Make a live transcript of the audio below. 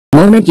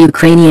Moment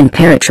Ukrainian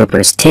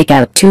paratroopers take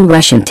out 2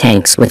 Russian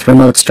tanks with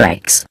remote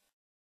strikes.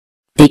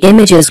 The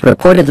images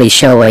reportedly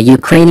show a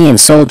Ukrainian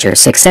soldier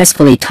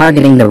successfully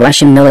targeting the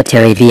Russian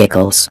military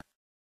vehicles.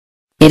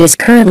 It is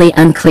currently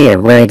unclear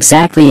where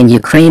exactly in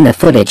Ukraine the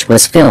footage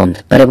was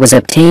filmed, but it was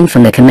obtained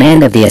from the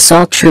command of the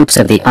assault troops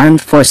of the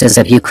Armed Forces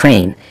of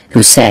Ukraine,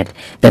 who said,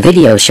 "The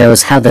video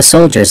shows how the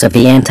soldiers of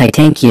the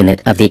anti-tank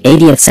unit of the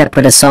 80th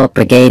Separate Assault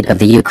Brigade of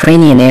the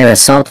Ukrainian Air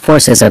Assault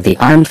Forces of the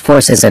Armed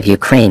Forces of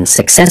Ukraine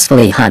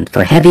successfully hunt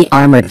for heavy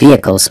armored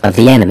vehicles of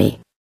the enemy."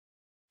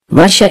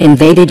 Russia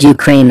invaded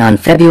Ukraine on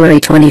February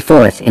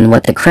 24 in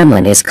what the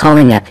Kremlin is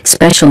calling a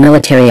special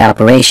military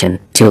operation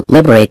to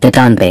liberate the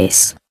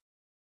Donbass.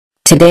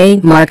 Today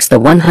marks the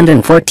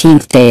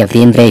 114th day of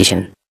the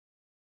invasion.